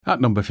At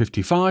number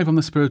 55 on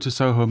the Spirit of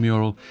Soho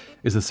mural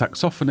is the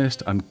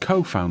saxophonist and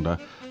co-founder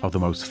of the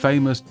most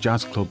famous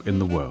jazz club in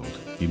the world.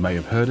 You may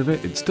have heard of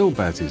it, it still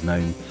bears his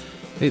name.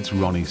 It's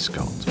Ronnie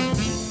Scott.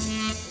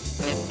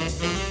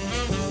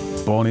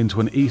 Born into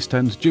an East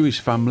End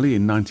Jewish family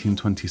in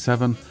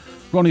 1927,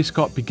 Ronnie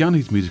Scott began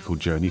his musical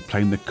journey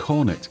playing the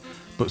cornet,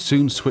 but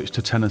soon switched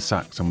to tenor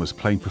sax and was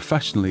playing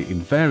professionally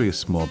in various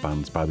small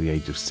bands by the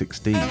age of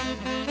 16.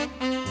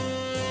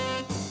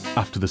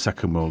 After the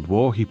Second World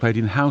War, he played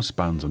in house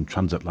bands on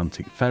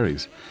transatlantic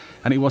ferries,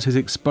 and it was his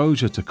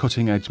exposure to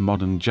cutting-edge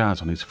modern jazz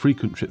on his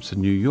frequent trips to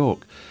New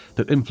York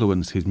that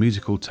influenced his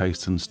musical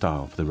taste and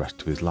style for the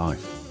rest of his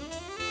life.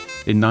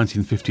 In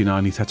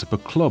 1959, he set up a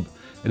club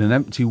in an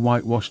empty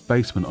whitewashed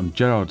basement on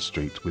Gerrard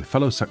Street with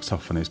fellow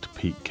saxophonist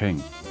Pete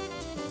King.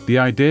 The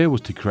idea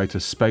was to create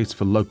a space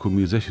for local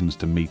musicians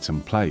to meet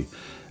and play.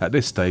 At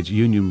this stage,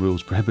 union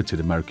rules prohibited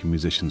American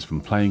musicians from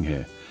playing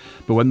here,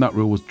 but when that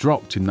rule was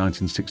dropped in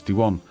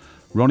 1961,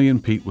 Ronnie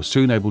and Pete were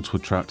soon able to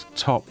attract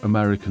top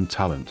American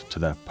talent to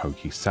their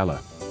pokey cellar.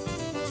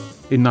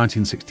 In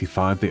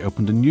 1965, they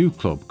opened a new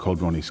club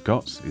called Ronnie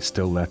Scott's. It's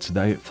still there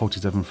today at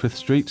 47 Frith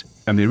Street,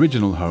 and the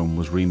original home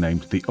was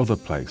renamed The Other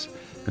Place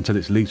until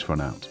its lease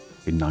ran out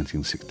in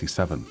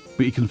 1967.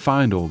 But you can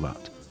find all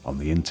that on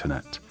the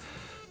internet.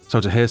 So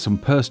to hear some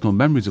personal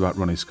memories about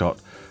Ronnie Scott,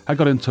 I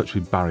got in touch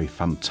with Barry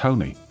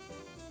Fantoni.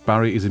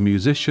 Barry is a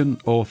musician,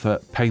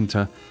 author,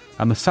 painter,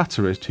 and the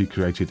satirist who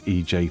created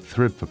E.J.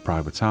 Thrib for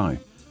Private Eye.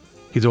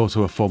 He's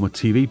also a former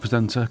TV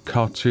presenter,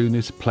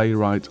 cartoonist,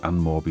 playwright, and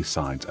more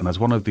besides. And as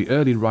one of the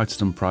early writers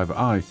on Private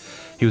Eye,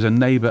 he was a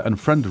neighbour and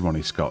friend of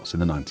Ronnie Scott's in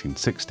the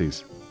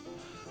 1960s.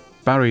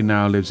 Barry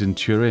now lives in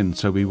Turin,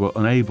 so we were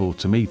unable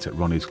to meet at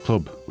Ronnie's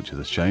club, which is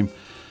a shame.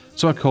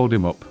 So I called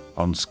him up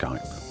on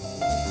Skype.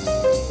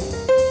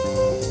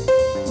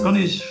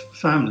 Ronnie's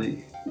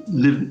family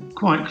lived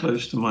quite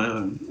close to my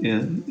own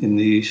in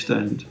the East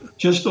End,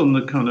 just on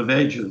the kind of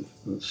edge of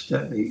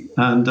Stepney.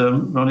 And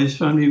Ronnie's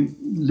family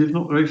lived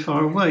not very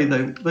far away.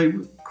 They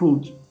were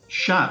called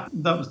Schatt.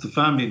 That was the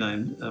family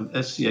name,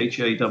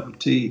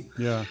 Schatt.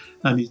 Yeah.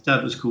 And his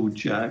dad was called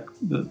Jack,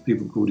 but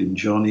people called him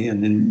Johnny.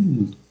 And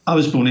then I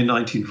was born in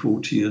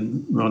 1940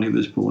 and Ronnie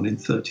was born in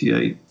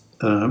 28,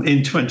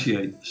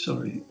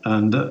 sorry.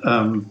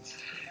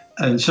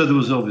 And so there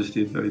was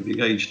obviously a very big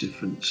age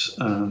difference.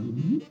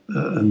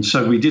 And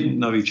so we didn't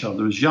know each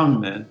other as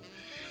young men.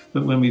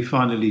 But when we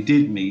finally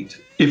did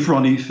meet, if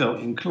Ronnie felt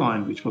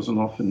inclined, which wasn't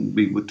often,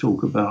 we would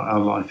talk about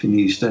our life in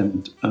the East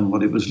End and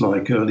what it was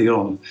like early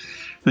on.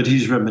 But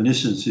his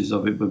reminiscences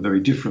of it were very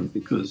different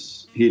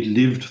because he had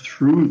lived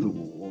through the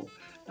war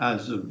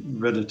as a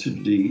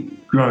relatively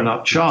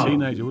grown-up child.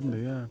 Teenager, wouldn't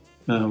he? Yeah.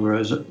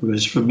 Whereas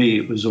for me,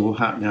 it was all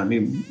happening. I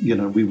mean,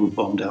 we were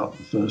bombed out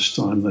the first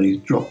time they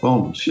dropped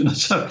bombs,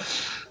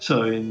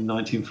 So in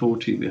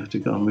 1940, we had to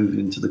go and move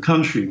into the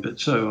country.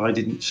 But so I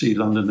didn't see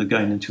London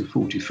again until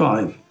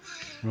 45,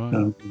 right.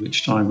 At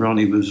which time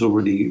Ronnie was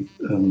already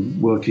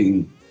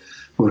working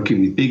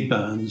with big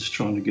bands,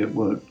 trying to get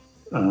work,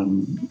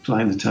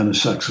 playing the tenor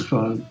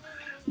saxophone,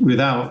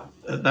 without,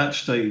 at that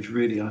stage,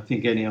 really, I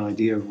think, any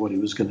idea of what he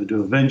was going to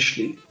do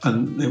eventually.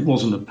 And it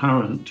wasn't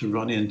apparent to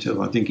Ronnie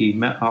until I think he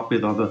met up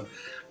with other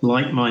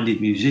like-minded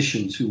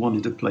musicians who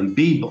wanted to play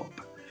bebop,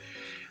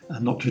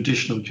 and not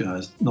traditional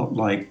jazz, not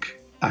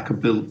like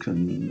acapulco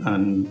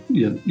and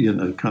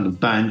kind of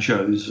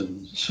banjos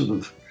and sort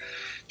of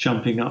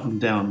jumping up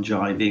and down,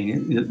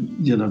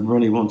 jiving.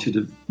 Ronnie wanted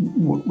to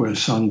wear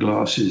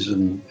sunglasses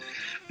and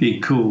be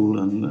cool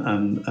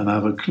and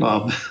have a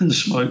club and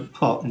smoke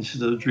pot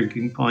instead of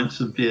drinking pints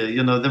of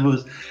beer. There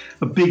was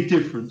a big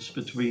difference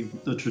between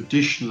the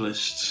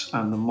traditionalists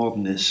and the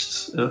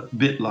modernists, a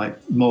bit like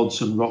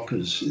mods and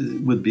rockers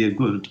would be a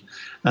good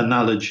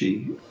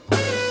analogy.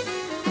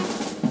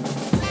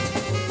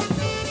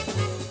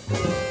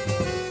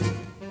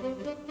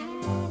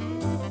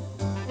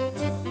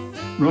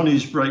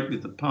 Ronnie's break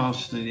with the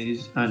past and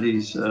his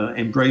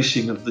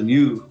embracing of the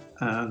new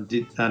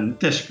and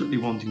desperately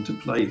wanting to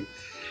play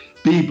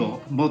bebop,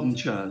 modern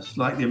jazz,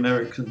 like the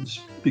Americans,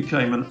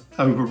 became an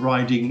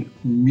overriding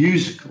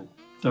musical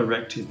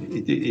directive.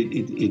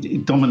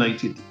 It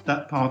dominated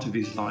that part of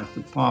his life.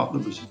 The part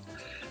that was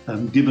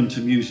given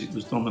to music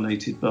was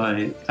dominated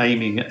by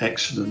aiming at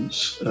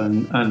excellence,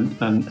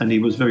 and he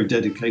was very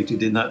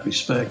dedicated in that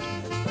respect.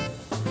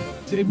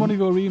 In one of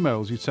your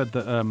emails, you said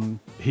that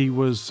he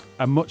was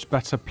a much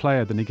better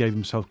player than he gave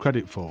himself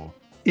credit for.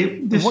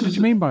 What did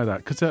you mean by that?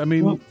 Because, I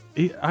would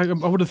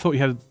have thought he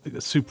had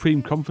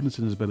supreme confidence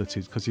in his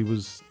abilities because he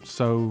was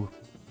so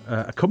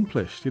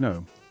accomplished,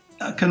 I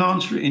can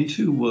answer it in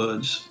two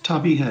words.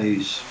 Tubby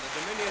Hayes.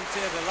 The Dominion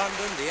Theatre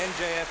London, the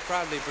NJF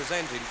proudly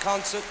present in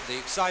concert the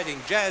exciting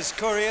Jazz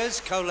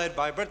Couriers, co-led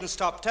by Britain's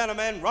top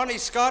tenormen, Ronnie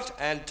Scott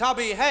and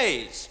Tubby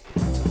Hayes.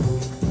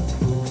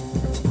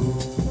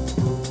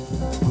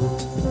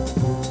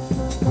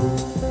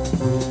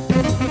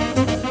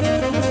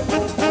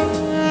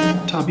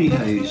 Tubby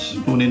Hayes,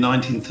 born in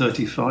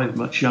 1935,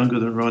 much younger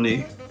than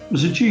Ronnie,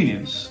 was a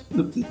genius.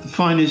 The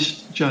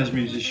finest jazz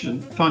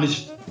musician,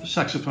 finest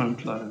saxophone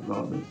player,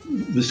 rather,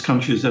 this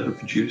country has ever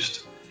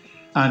produced.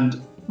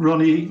 And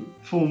Ronnie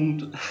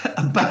formed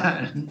a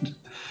band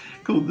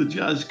called the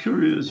Jazz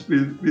Couriers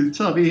with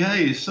Tubby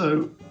Hayes.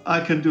 So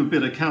I can do a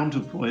bit of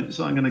counterpoint.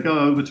 So I'm going to go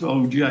over to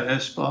old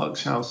J.S.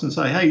 Sparks' house and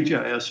say, hey,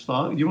 J.S.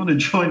 Sparks, you want to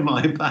join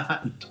my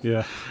band?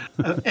 Yeah.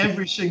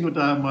 Every single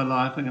day of my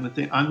life, I'm going to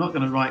think, I'm not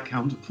going to write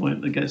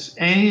counterpoint that gets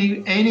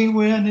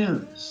anywhere near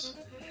this.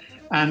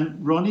 And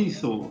Ronnie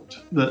thought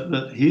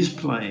that his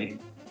playing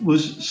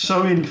was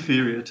so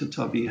inferior to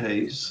Tubby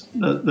Hayes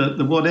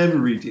that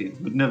whatever he did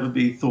would never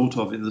be thought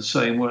of in the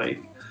same way.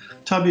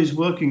 Tubby's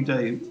working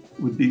day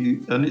would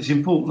be, and it's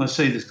important I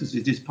say this because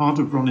it is part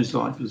of Ronnie's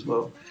life as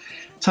well.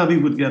 Tubby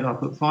would get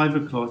up at 5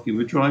 o'clock, he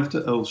would drive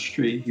to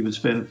Elstree, he would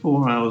spend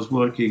 4 hours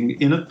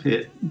working in a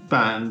pit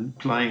band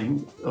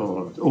playing,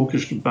 or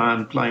orchestra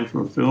band playing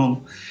for a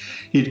film.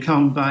 He'd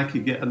come back,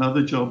 he'd get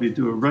another job, he'd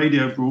do a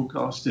radio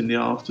broadcast in the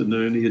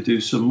afternoon, he'd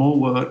do some more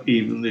work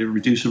evenly,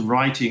 he'd do some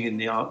writing in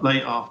the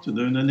late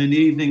afternoon, and in the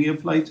evening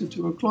he'd play till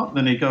 2 o'clock.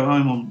 Then he'd go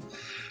home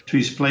to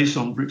his place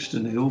on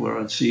Brixton Hill, where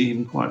I'd see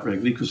him quite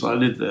regularly because I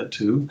lived there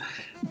too,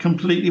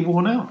 completely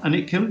worn out, and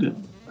it killed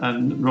him.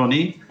 And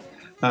Ronnie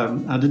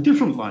had a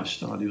different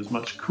lifestyle. He was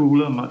much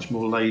cooler, much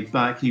more laid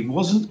back. He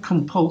wasn't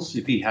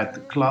compulsive. He had the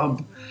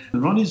club.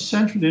 And Ronnie's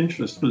central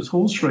interest was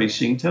horse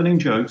racing, telling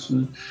jokes,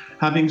 and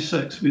having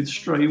sex with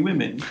stray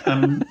women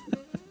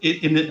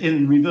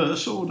in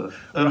reverse order.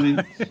 I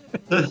mean,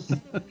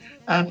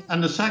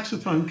 and the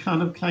saxophone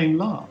kind of came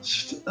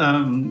last.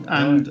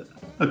 And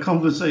a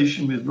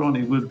conversation with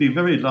Ronnie would be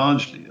very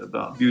largely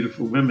about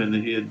beautiful women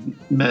he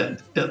had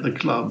met at the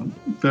club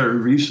very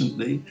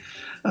recently.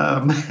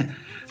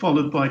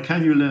 Followed by,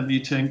 can you lend me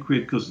 10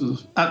 quid because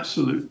there's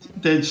absolute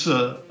dead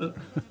cert at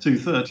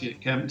 2:30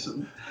 at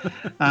Kempton.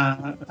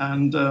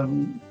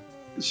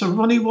 So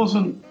Ronnie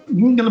wasn't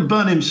going to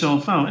burn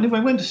himself out. Anyway,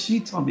 I went to see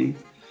Tubby.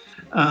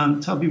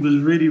 Tubby was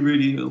really,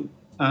 really ill.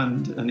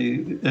 And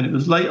it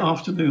was late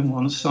afternoon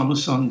one summer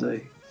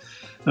Sunday.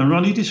 And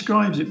Ronnie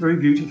describes it very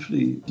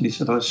beautifully. He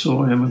said, I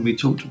saw him and we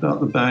talked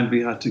about the band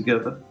we had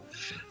together.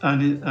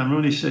 And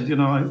Ronnie said,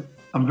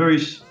 I'm very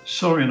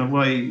sorry in a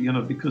way,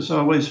 because I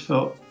always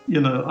felt,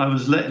 I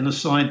was letting the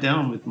side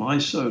down with my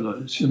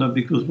solos,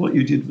 because what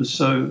you did was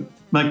so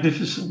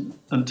magnificent.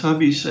 And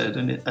Tubby said,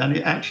 and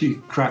it actually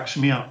cracks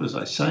me up as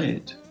I say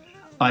it,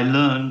 I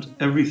learned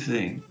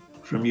everything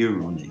from you,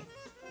 Ronnie.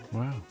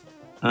 Wow.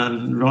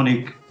 And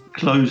Ronnie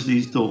closed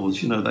these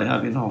doors, they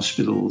have in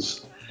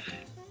hospitals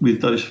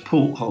with those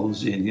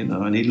portholes in,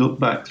 and he looked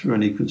back through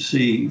and he could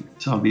see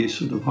Tubby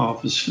sort of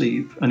half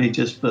asleep, and he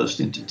just burst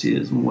into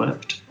tears and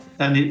wept.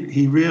 And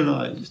he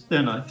realised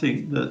then, I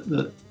think,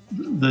 that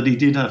he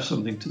did have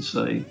something to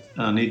say,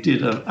 and he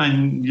did have,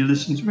 and you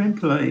listen to him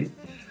play,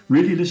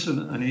 really listen,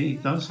 and he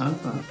does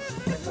have that.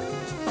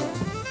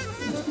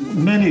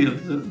 Many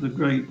of the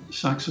great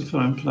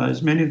saxophone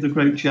players, many of the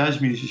great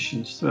jazz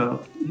musicians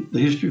throughout the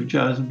history of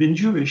jazz have been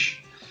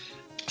Jewish.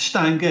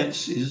 Stan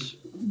Getz is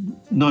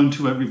known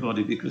to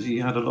everybody because he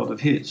had a lot of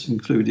hits,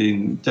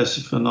 including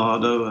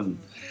Desafinado and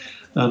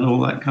all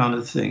that kind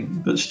of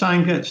thing. But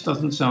Stan Getz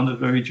doesn't sound a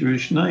very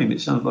Jewish name. It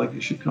sounds like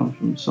it should come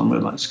from somewhere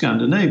like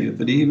Scandinavia,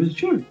 but he was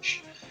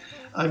Jewish.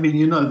 I mean,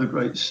 the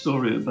great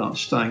story about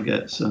Stan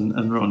Getz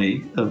and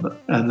Ronnie, but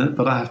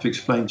I have to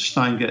explain,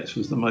 Stan Getz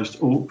was the most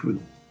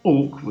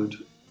awkward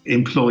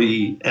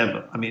employee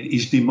ever. I mean,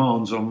 his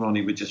demands on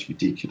Ronnie were just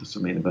ridiculous. I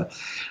mean, about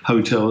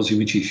hotels in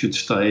which he should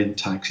stay and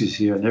taxis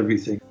here and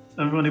everything.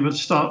 And Ronnie would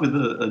start with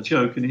a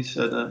joke, and he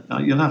said,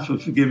 "You'll have to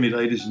forgive me,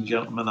 ladies and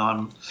gentlemen.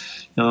 I'm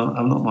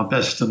not my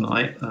best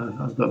tonight.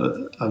 I've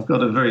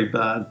got a very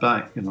bad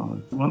back.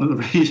 One of the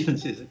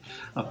reasons is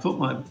I put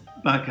my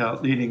back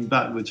out leaning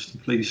backwards to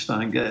please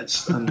Stan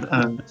Getz, and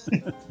then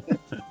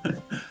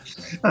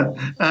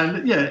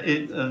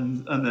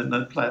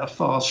they'd play a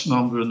fast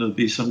number, and there'd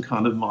be some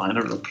kind of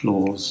minor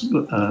applause,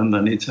 and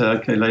then he'd say,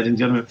 "Okay, ladies and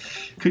gentlemen,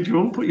 could you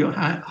all put your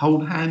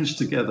hold hands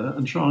together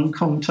and try and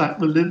contact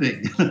the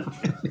living?"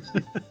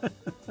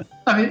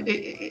 I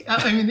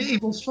mean,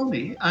 it was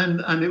funny,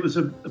 and it was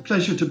a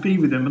pleasure to be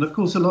with him. And of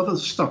course, a lot of the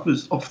stuff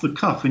was off the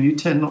cuff, and you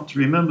tend not to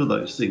remember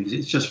those things.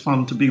 It's just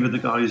fun to be with a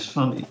guy who's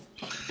funny.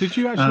 Did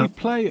you actually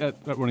play at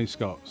Ronnie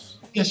Scott's?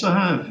 Yes, I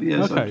have.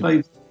 Yes, okay. I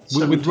played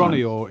with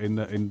Ronnie, or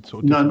in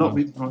sort of no, not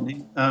with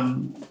Ronnie.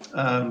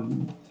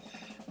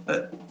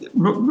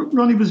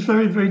 Ronnie was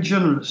very, very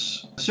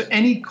generous. So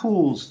any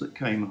cause that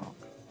came up,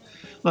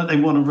 like they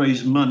want to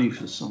raise money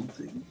for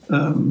something.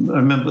 I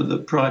remember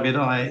that Private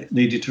Eye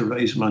needed to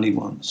raise money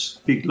once,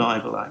 big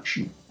libel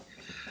action.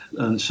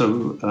 And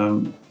so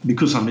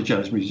because I'm a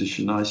jazz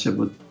musician, I said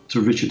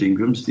to Richard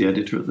Ingrams, the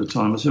editor at the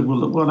time, I said, well,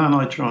 look, why don't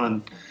I try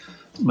and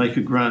make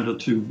a grand or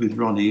two with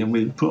Ronnie, and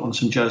we'd put on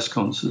some jazz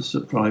concerts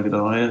at Private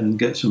Eye and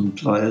get some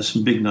players,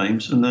 some big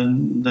names, and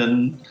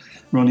then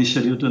Ronnie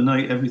said he'll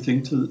donate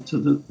everything to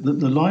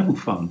the libel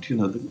fund,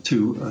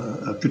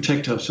 to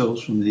protect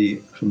ourselves from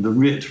the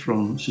writ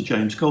from Sir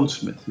James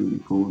Goldsmith, who we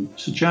called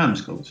Sir James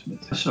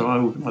Goldsmith. So I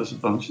organised a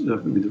bunch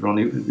with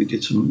Ronnie. We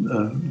did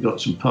got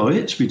some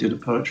poets. We did a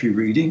poetry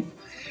reading.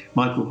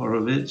 Michael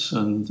Horowitz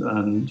and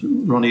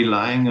Ronnie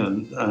Lang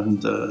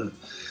and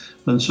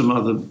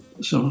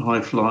some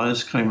high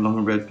flyers came along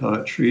and read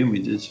poetry, and we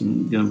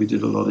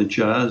did a lot of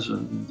jazz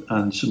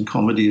and some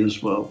comedy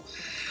as well.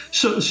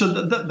 So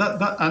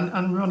that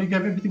and Ronnie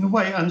gave everything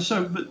away, and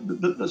so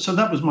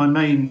that was my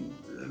main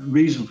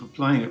reason for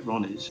playing at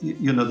Ronnie's.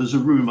 There's a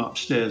room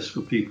upstairs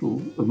for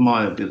people of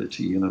my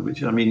ability,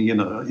 which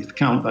if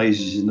Count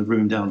Basie's in the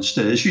room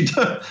downstairs, you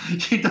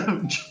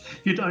don't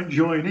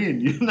join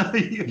in,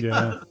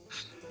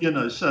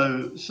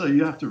 So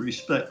you have to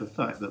respect the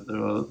fact that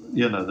there are,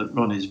 that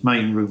Ronnie's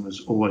main room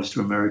was always to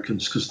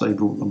Americans because they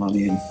brought the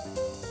money in.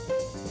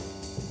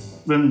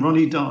 When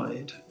Ronnie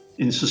died,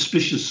 in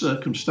suspicious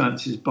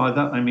circumstances, by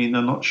that I mean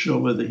they're not sure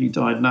whether he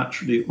died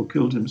naturally or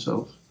killed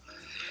himself,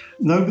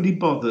 nobody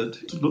bothered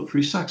to look for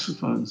his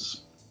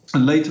saxophones.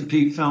 And later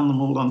Pete found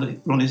them all under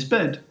Ronnie's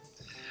bed.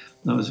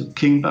 There was a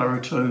king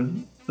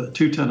baritone,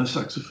 2 tenor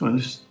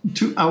saxophones,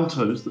 2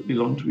 altos that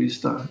belonged to his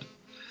dad,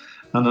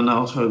 and an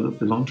alto that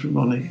belonged to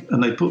Ronnie.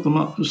 And they put them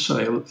up for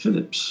sale at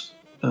Phillips,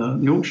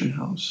 the auction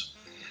house.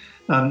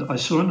 And I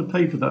saw in the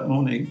paper that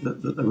morning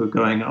that they were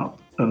going up,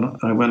 and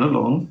I went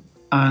along,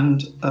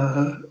 and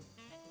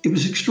it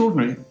was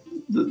extraordinary.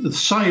 The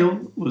sale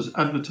was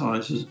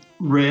advertised as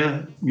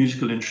rare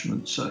musical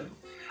instrument sale.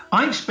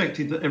 I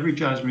expected that every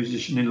jazz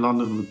musician in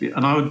London would be,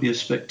 and I would be a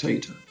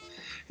spectator.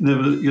 There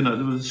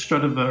was a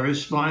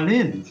Stradivarius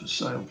violin for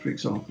sale, for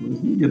example.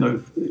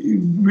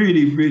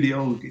 Really, really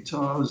old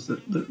guitars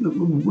that were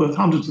worth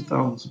hundreds of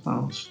thousands of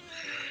pounds.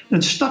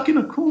 And stuck in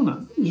a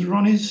corner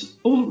was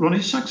all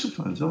Ronnie's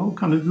saxophones, a whole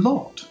kind of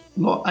lot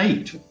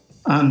 8.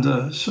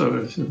 And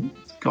so the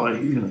guy,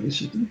 he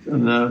said,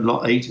 and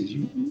lot 8 is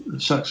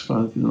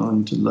saxophones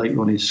belonging to late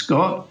Ronnie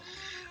Scott.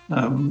 They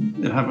have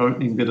an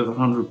opening bid of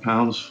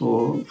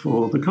 £100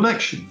 for the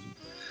collection.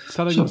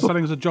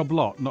 Selling as a job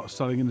lot, not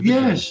selling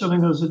individually? Yes,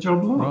 selling as a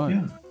job lot, right.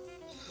 Yeah.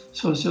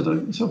 So I said, I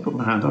put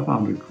my hand up,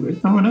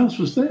 £100. No one else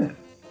was there.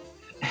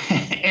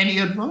 Any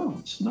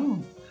advance?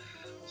 No.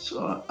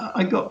 So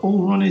I got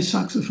all Ronnie's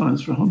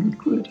saxophones for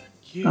 £100.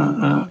 You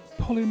are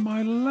pulling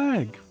my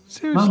leg.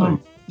 Seriously?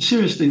 No.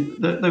 Seriously,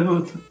 they're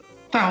worth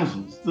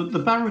thousands. The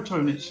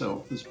baritone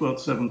itself is worth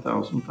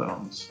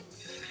 £7,000.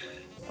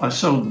 I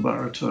sold the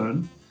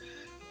baritone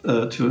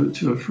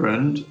to a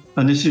friend,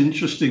 and it's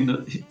interesting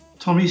that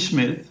Tommy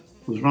Smith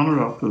was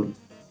runner-up of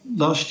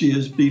last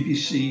year's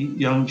BBC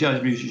Young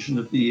Jazz Musician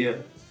of the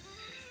Year.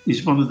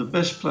 He's one of the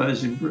best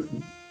players in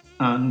Britain,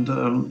 and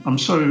I'm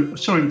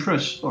so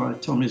impressed by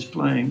Tommy's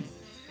playing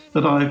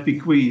that I've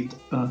bequeathed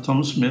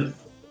Tom Smith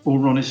all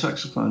Ronnie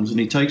saxophones, and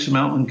he takes them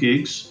out on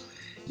gigs.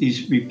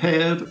 He's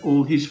repaired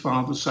all his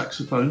father's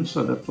saxophones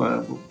so they're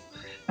playable.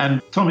 And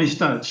Tommy's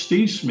dad,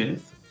 Steve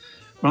Smith,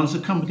 runs a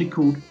company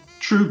called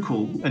True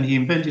Call, and he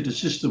invented a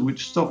system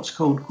which stops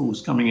cold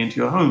calls coming into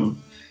your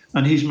home.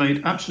 And he's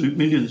made absolute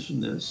millions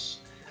from this.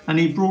 And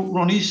he brought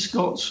Ronnie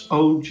Scott's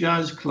old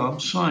jazz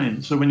club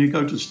sign. So when you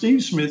go to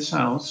Steve Smith's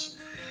house,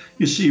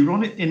 you see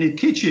Ronnie in the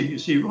kitchen, you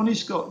see Ronnie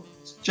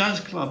Scott's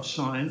jazz club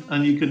sign,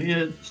 and you can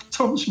hear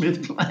Tom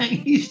Smith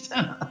playing his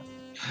tenor.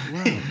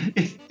 Wow.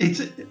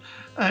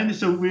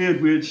 It's a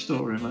weird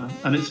story, man.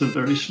 And it's a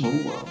very small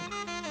world.